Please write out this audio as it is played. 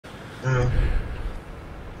Uh,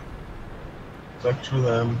 sucks for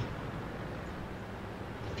them.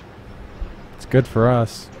 It's good for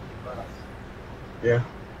us. Yeah.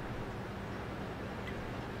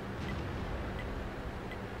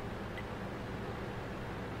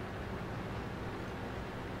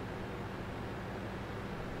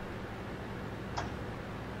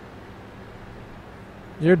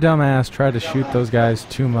 Your dumbass tried to shoot those guys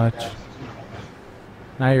too much.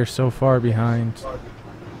 Now you're so far behind.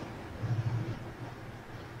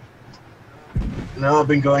 Now I've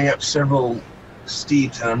been going up several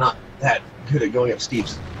steeps, and I'm not that good at going up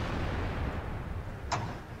steeps.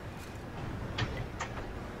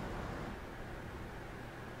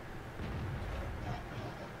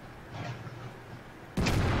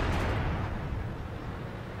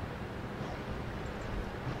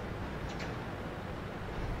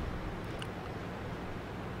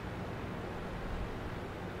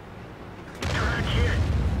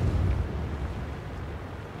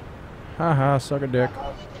 Haha, suck a dick.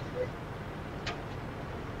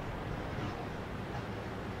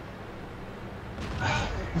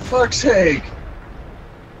 For fuck's sake!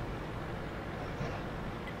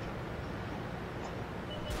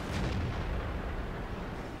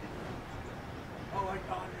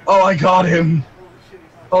 Oh, I got him!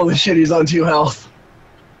 Holy shit, he's on 2 health.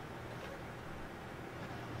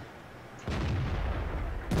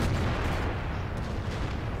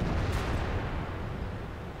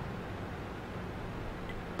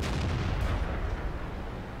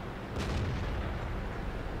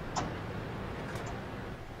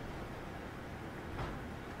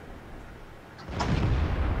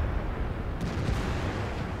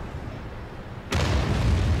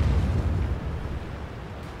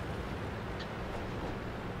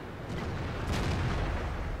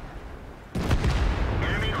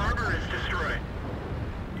 Enemy armor is destroyed.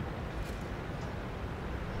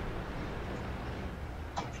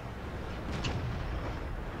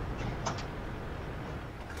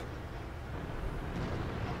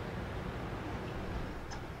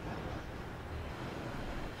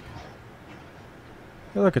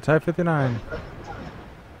 Hey, look, a Type 59.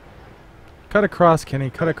 Cut across, Kenny.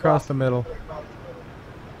 Cut across the middle.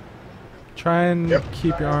 Try and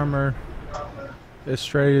keep your armor as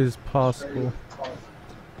straight as possible.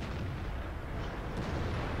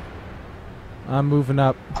 I'm moving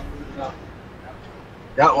up.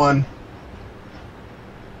 Got one.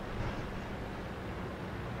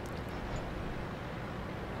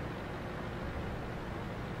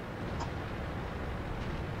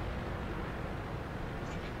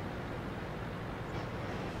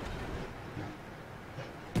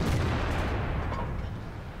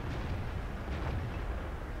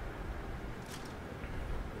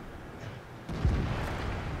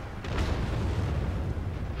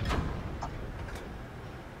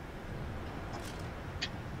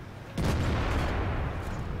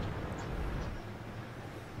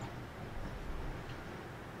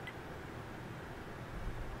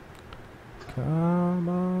 Come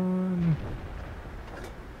on.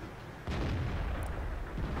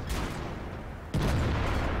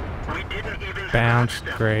 We didn't even Bounced.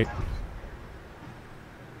 Great.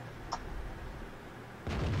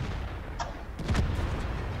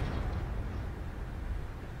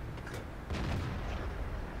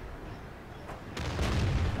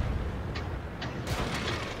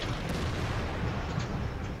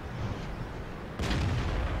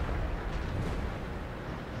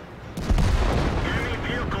 Enemy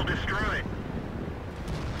vehicle destroyed.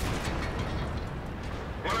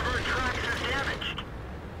 One of our trucks is damaged.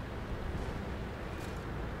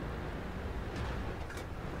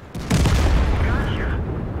 Gotcha.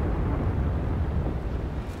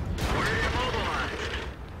 We're immobilized.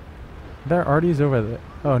 There, Artie's over there.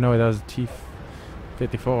 Oh no, that was a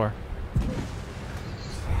T-54.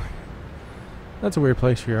 That's a weird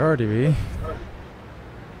place for your Artie to be.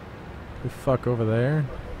 The fuck over there.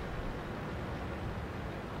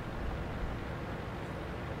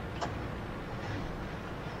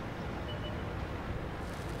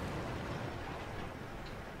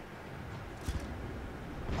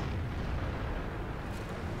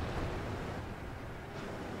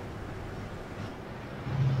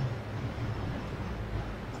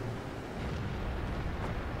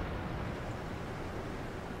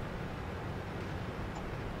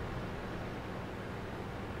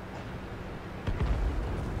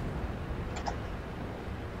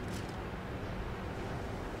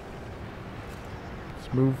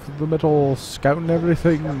 Let's move to the middle, scouting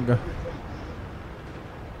everything.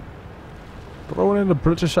 Throwing in a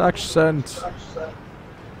British accent.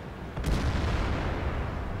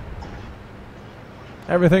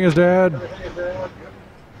 Everything is dead.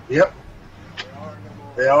 Yep.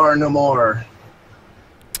 They are no more.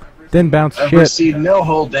 Didn't bounce I've shit. received no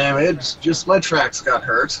hull damage, just my tracks got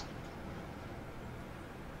hurt.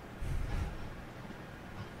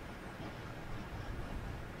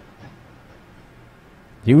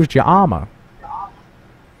 Used your armor.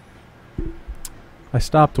 I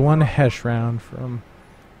stopped one Hesh round from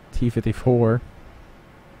T-54.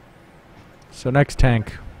 So next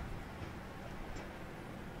tank.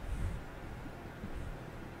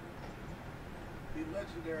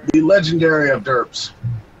 The legendary of derps.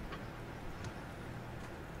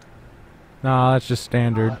 Nah, that's just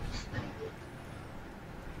standard.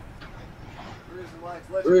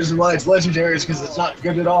 The reason why it's legendary is because it's not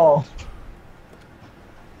good at all.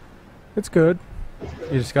 It's good.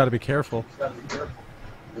 You just gotta be careful.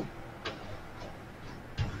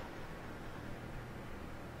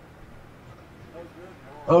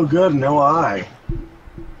 Oh good, no eye.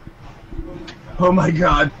 Oh my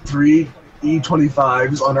god, 3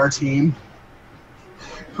 E25s on our team.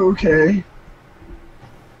 Okay.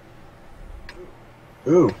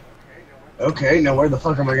 Ooh. Okay, now where the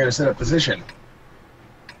fuck am I gonna set up position?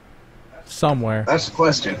 Somewhere. That's the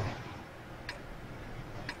question.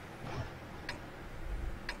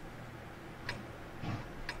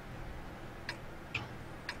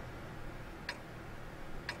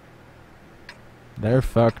 They're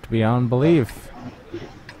fucked beyond belief.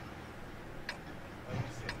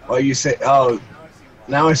 Well, you say, oh,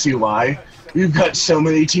 now I see why. You've got so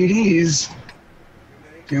many TDs.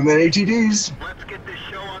 Too many TDs. Let's get this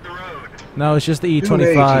show on the road. No, it's just the Too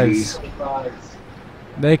many E25s. TDs.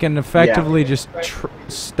 They can effectively just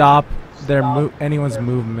stop their anyone's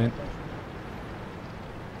movement.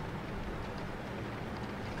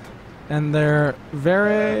 And they're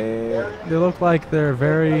they look like they're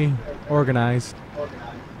very organized.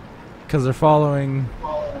 Because they're following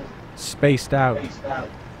spaced out.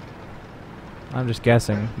 I'm just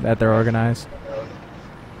guessing that they're organized.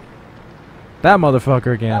 That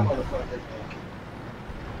motherfucker again.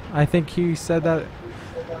 I think he said that.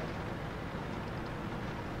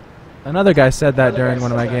 Another guy said that during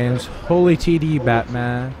one of my games. Holy TD,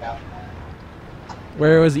 Batman.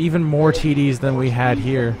 Where it was even more TDs than we had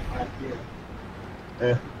here.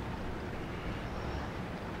 Yeah.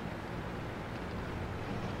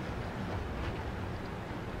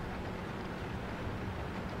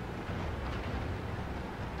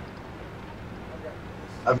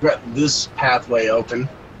 I've got this pathway open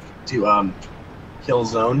to kill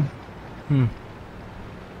zone. Hmm.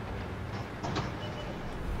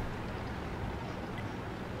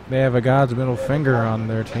 They have a God's middle finger on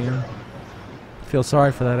their team. Feel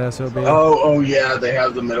sorry for that SOB. Oh yeah, they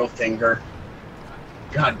have the middle finger.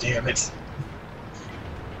 God damn it.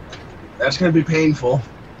 That's gonna be painful.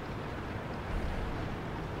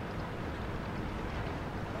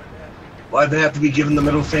 Why'd they have to be given the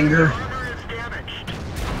middle finger? Armor is damaged.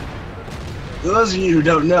 For those of you who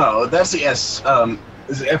don't know, that's the is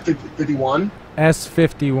it F-51?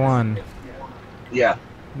 S51. Yeah.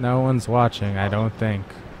 No one's watching, I don't think.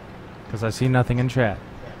 Because I see nothing in chat.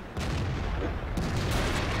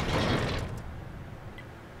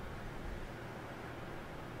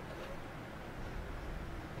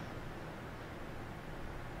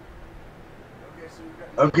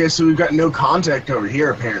 Okay, so we've got no contact over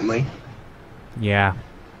here, apparently. Yeah.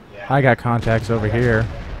 I got contacts over here.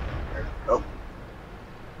 Oh.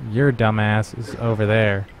 Your dumbass is over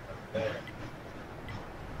there.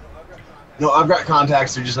 No, I've got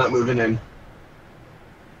contacts, they're just not moving in.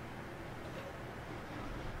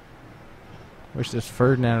 Wish this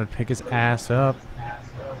Ferdinand would pick his ass up.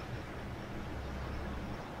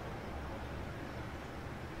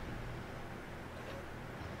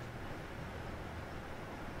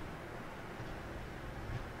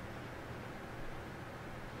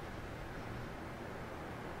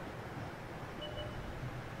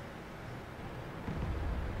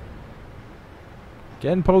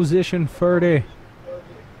 Get in position, Ferdy.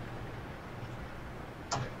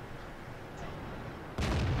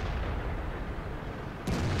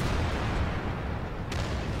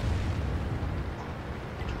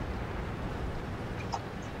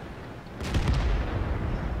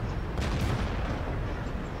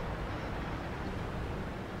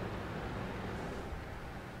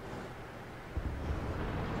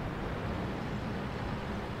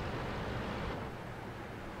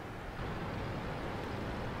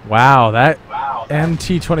 Wow, that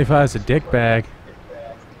MT-25 is a dick bag.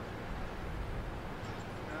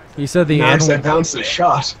 He said the Nice, I N-word. bounced the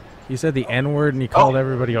shot. He said the N-word and he called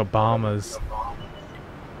everybody Obamas.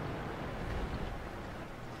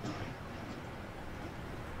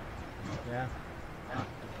 Yeah.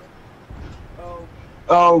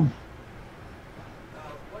 Oh,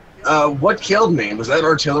 what killed me? Was that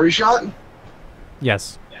artillery shot?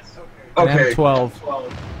 Yes. An Okay.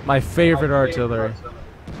 M12. My favorite artillery.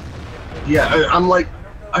 Yeah, I'm like,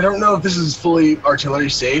 I don't know if this is fully artillery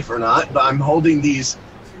safe or not, but I'm holding these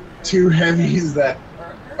two heavies that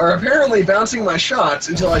are apparently bouncing my shots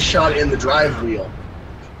until I shot in the drive wheel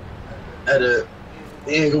at the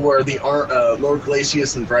angle where the Lord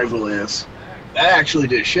Glacius and drive wheel is. That actually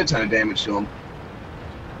did a shit ton of damage to him.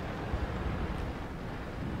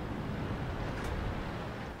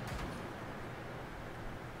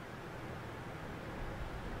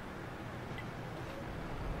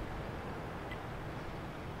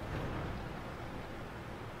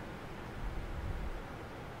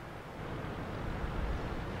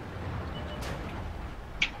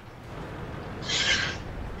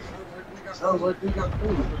 Sounds like we got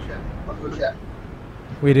food. Let's go check.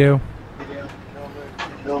 We do.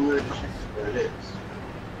 No, I'm ready to check where it is.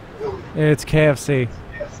 It's KFC.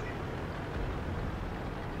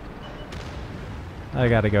 I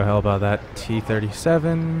gotta go help out that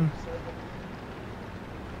T-37.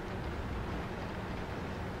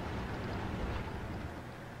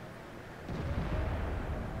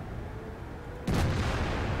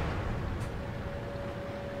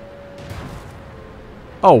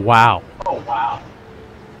 Oh, wow. Oh, wow.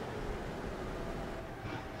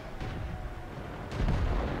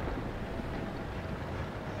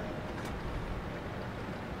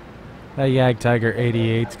 That Yag Tiger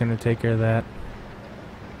 88's gonna take care of that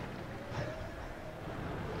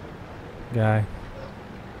guy.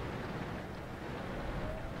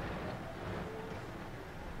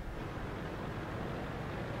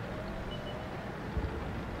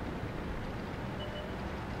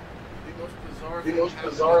 The most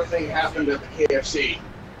bizarre thing happened at the KFC.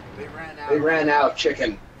 They ran out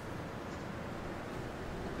chicken.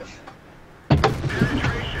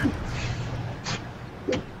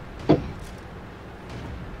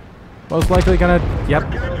 Most likely gonna...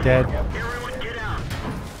 Yep, dead. Everyone get out.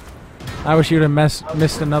 I wish you'd have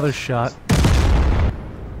missed another shot.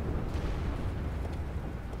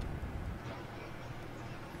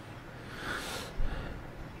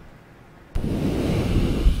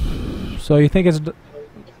 So you think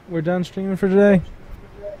we're done streaming for today?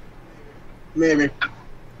 Maybe.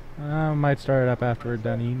 I might start it up after we're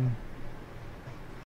done eating.